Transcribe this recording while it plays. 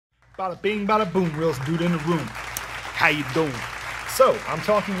Bada bing, bada boom, real dude in the room. How you doing? So, I'm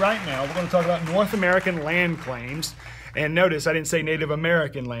talking right now, we're going to talk about North American land claims. And notice I didn't say Native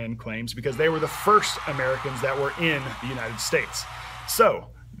American land claims because they were the first Americans that were in the United States.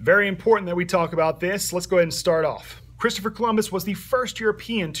 So, very important that we talk about this. Let's go ahead and start off. Christopher Columbus was the first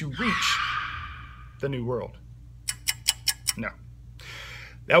European to reach the New World. No.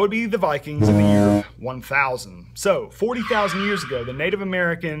 That would be the Vikings in the year 1000. So, 40,000 years ago, the Native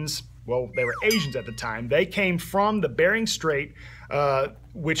Americans, well, they were Asians at the time, they came from the Bering Strait,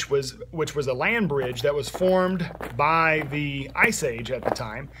 which was a land bridge that was formed by the Ice Age at the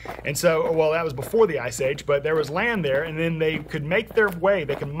time. And so, well, that was before the Ice Age, but there was land there, and then they could make their way,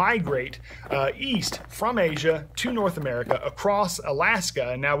 they could migrate east from Asia to North America across Alaska.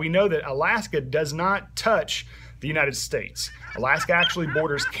 And now we know that Alaska does not touch the United States. Alaska actually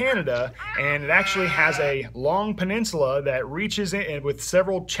borders Canada, and it actually has a long peninsula that reaches in with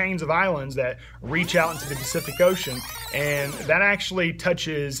several chains of islands that reach out into the Pacific Ocean, and that actually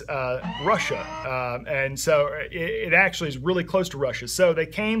touches Russia. And so it actually is really close to Russia. So they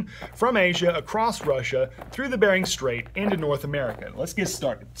came from Asia across Russia through the Bering Strait into North America. Let's get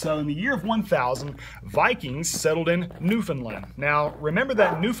started. So in the year of 1000, Vikings settled in Newfoundland. Now remember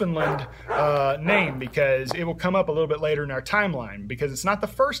that Newfoundland name because it will come up a little bit later in our timeline, because it's not the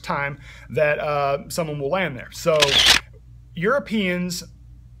first time that someone will land there. So Europeans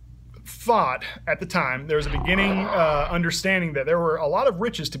thought at the time, there was a beginning understanding that there were a lot of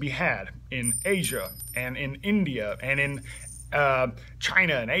riches to be had in Asia and in India and in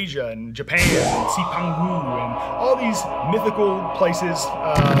China and Asia and Japan and Sipangu and all these mythical places.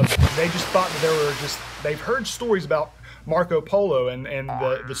 They just thought that there were they've heard stories about Marco Polo and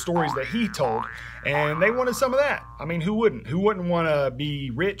the stories that he told, and they wanted some of that. I mean, who wouldn't? Who wouldn't want to be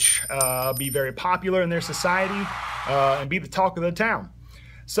rich, be very popular in their society, and be the talk of the town?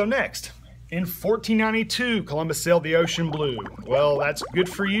 So next, in 1492, Columbus sailed the ocean blue. Well, that's good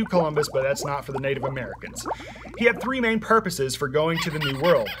for you, Columbus, but that's not for the Native Americans. He had three main purposes for going to the New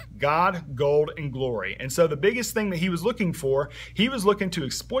World: God, gold, and glory. And so the biggest thing that he was looking for, he was looking to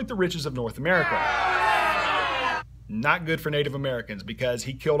exploit the riches of North America. Not good for Native Americans, because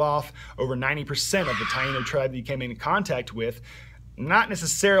he killed off over 90% of the Taino tribe that he came into contact with. Not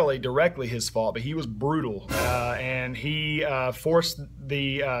necessarily directly his fault, but he was brutal, and he forced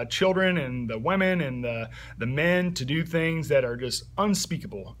the children and the women and the men to do things that are just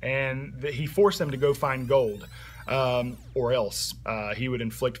unspeakable, and he forced them to go find gold, or else he would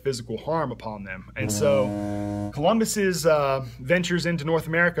inflict physical harm upon them. And so Columbus's ventures into North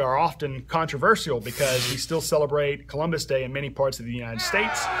America are often controversial because we still celebrate Columbus Day in many parts of the United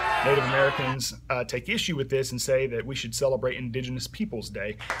States. Native Americans take issue with this and say that we should celebrate Indigenous Peoples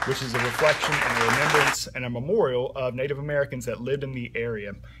Day, which is a reflection and a remembrance and a memorial of Native Americans that lived in the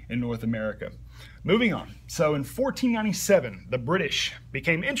area in North America. Moving on. So in 1497, the British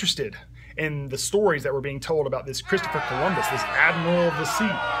became interested in the stories that were being told about this Christopher Columbus, this admiral of the sea,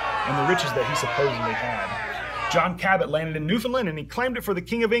 and the riches that he supposedly had. John Cabot landed in Newfoundland and he claimed it for the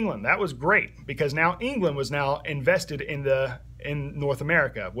King of England. That was great, because now England was now invested in North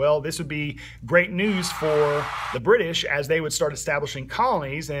America. Well, this would be great news for the British, as they would start establishing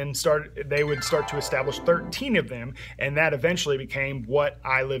colonies, and they would start to establish 13 of them, and that eventually became what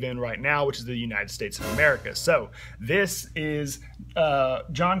I live in right now, which is the United States of America. So this is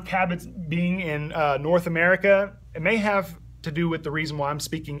John Cabot being in North America. It may have to do with the reason why I'm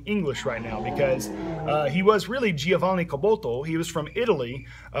speaking English right now, because he was really Giovanni Caboto. He was from Italy,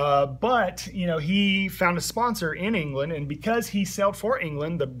 but you know, he found a sponsor in England, and because he sailed for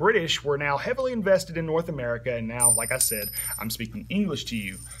England, the British were now heavily invested in North America. And now, like I said, I'm speaking English to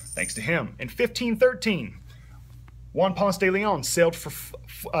you thanks to him. In 1513, Juan Ponce de Leon sailed for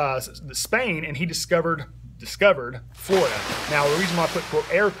Spain, and he discovered Florida. Now, the reason why I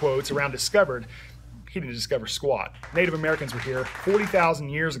put air quotes around discovered, he didn't discover squat. Native Americans were here 40,000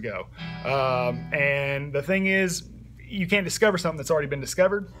 years ago. And the thing is, you can't discover something that's already been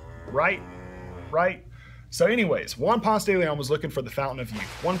discovered, right? Right? So anyways, Juan Ponce de Leon was looking for the Fountain of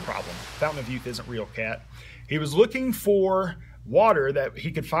Youth. One problem: Fountain of Youth isn't real, cat. He was looking for water that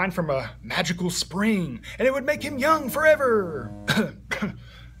he could find from a magical spring, and it would make him young forever.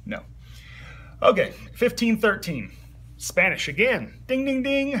 No. Okay, 1513. Spanish again. Ding, ding,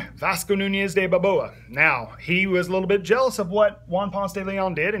 ding. Vasco Nunez de Balboa. Now, he was a little bit jealous of what Juan Ponce de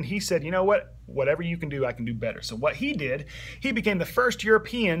Leon did, and he said, you know what? Whatever you can do, I can do better. So what he did, he became the first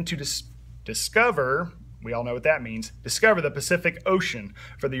European to discover, we all know what that means, discover the Pacific Ocean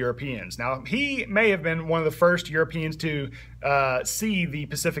for the Europeans. Now, he may have been one of the first Europeans to see the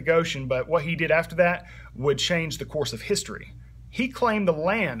Pacific Ocean, but what he did after that would change the course of history. he claimed the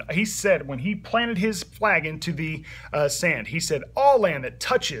land. He said when he planted his flag into the sand, he said, all land that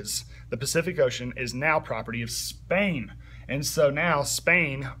touches the Pacific Ocean is now property of Spain. And so now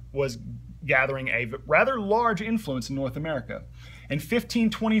Spain was gathering a rather large influence in North America. In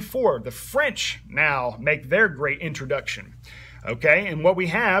 1524, the French now make their great introduction. Okay, and what we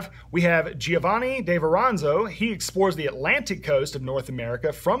have Giovanni de Verrazano. He explores the Atlantic coast of North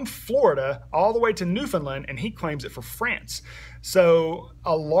America from Florida all the way to Newfoundland, and he claims it for France. So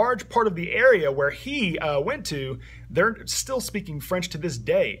a large part of the area where he went to, they're still speaking French to this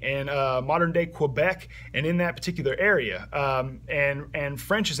day in modern-day Quebec and in that particular area. And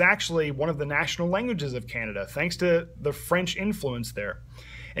French is actually one of the national languages of Canada, thanks to the French influence there.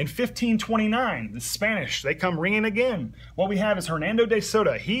 In 1529, the Spanish, they come ringing again. What we have is Hernando de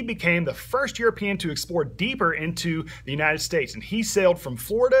Soto. He became the first European to explore deeper into the United States, and he sailed from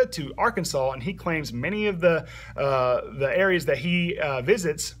Florida to Arkansas, and he claims many of the areas that he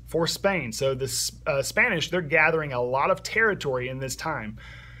visits for Spain. So the Spanish, they're gathering a lot of territory in this time.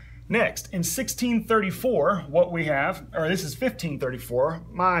 Next, in 1634, what we have, or this is 1534,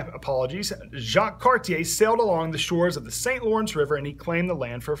 my apologies, Jacques Cartier sailed along the shores of the St. Lawrence River and he claimed the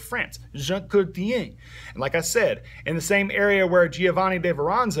land for France. Jacques Cartier. And like I said, in the same area where Giovanni de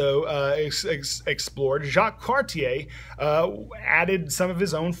Verrazano explored, Jacques Cartier added some of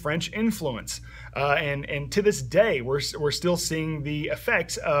his own French influence. And to this day, we're still seeing the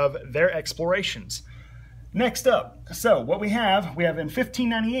effects of their explorations. Next up, so what we have in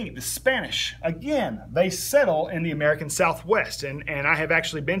 1598, the Spanish, again, they settle in the American Southwest, and I have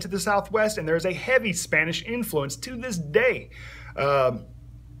actually been to the Southwest, and there's a heavy Spanish influence to this day.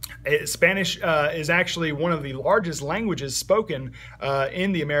 Spanish is actually one of the largest languages spoken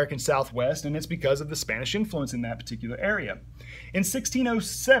in the American Southwest, and it's because of the Spanish influence in that particular area. In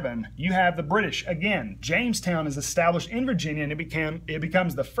 1607, you have the British. Again, Jamestown is established in Virginia, and it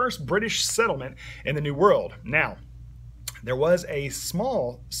becomes the first British settlement in the New World. Now, there was a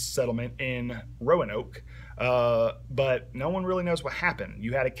small settlement in Roanoke, but no one really knows what happened.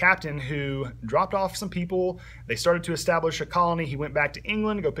 You had a captain who dropped off some people. They started to establish a colony. He went back to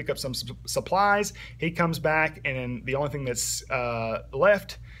England to go pick up some supplies. He comes back, and the only thing that's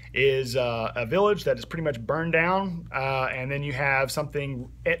left is a village that is pretty much burned down, and then you have something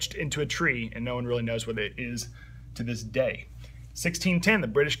etched into a tree, and no one really knows what it is to this day. 1610, the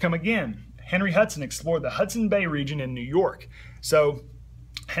British come again. Henry Hudson explored the Hudson Bay region in New York. So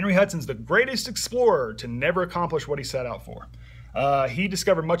Henry Hudson's the greatest explorer to never accomplish what he set out for. He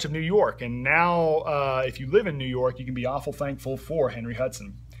discovered much of New York, and now if you live in New York, you can be awful thankful for Henry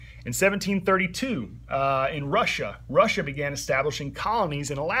Hudson. In 1732, in Russia began establishing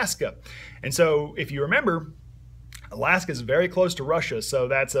colonies in Alaska. And so if you remember, Alaska is very close to Russia, so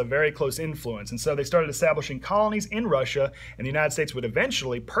that's a very close influence. And so they started establishing colonies in Russia, and the United States would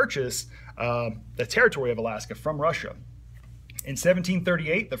eventually purchase the territory of Alaska from Russia. In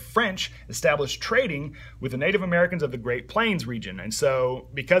 1738, the French established trading with the Native Americans of the Great Plains region. And so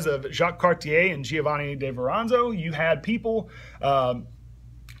because of Jacques Cartier and Giovanni de Verrazano, you had people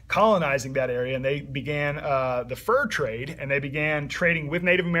colonizing that area, and they began the fur trade, and they began trading with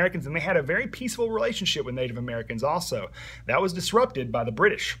Native Americans, and they had a very peaceful relationship with Native Americans also. That was disrupted by the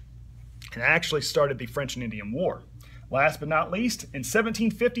British, and actually started the French and Indian War. Last but not least, in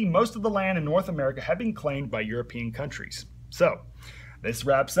 1750, most of the land in North America had been claimed by European countries. So, this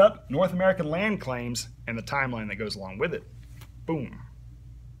wraps up North American land claims and the timeline that goes along with it. Boom.